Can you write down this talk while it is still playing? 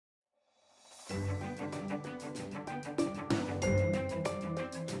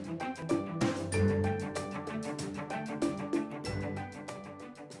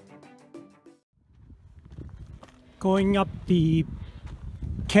Going up the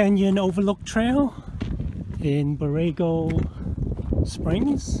Kenyon Overlook trail in Borrego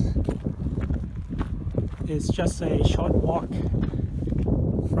Springs. It's just a short walk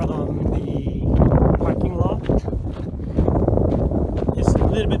from the parking lot. It's a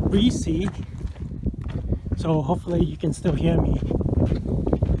little bit breezy, so hopefully you can still hear me.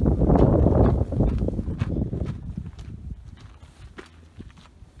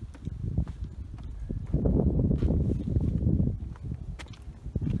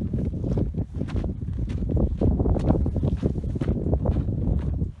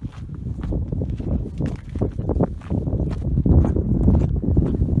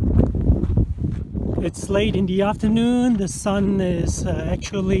 It's late in the afternoon, the sun is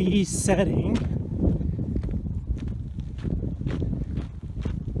actually setting.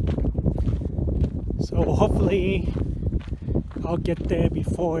 So hopefully I'll get there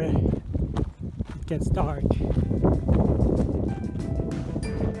before it gets dark.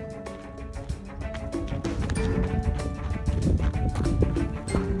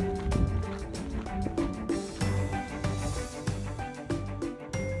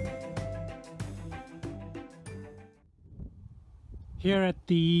 Here at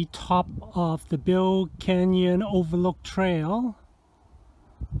the top of the Kenyon Overlook Trail,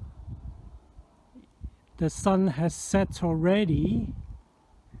 the sun has set already,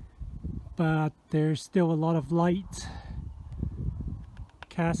 but there's still a lot of light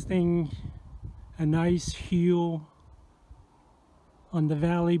casting a nice hue on the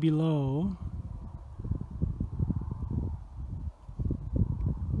valley below.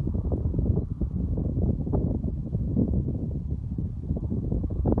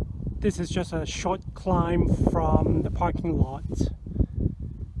 This is just a short climb from the parking lot.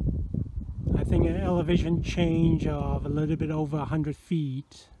 I think an elevation change of a little bit over 100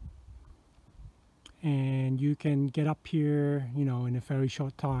 feet. And you can get up here, you know, in a very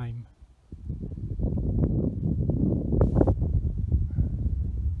short time.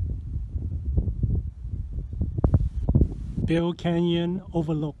 Kenyon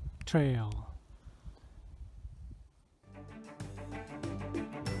Overlook Trail.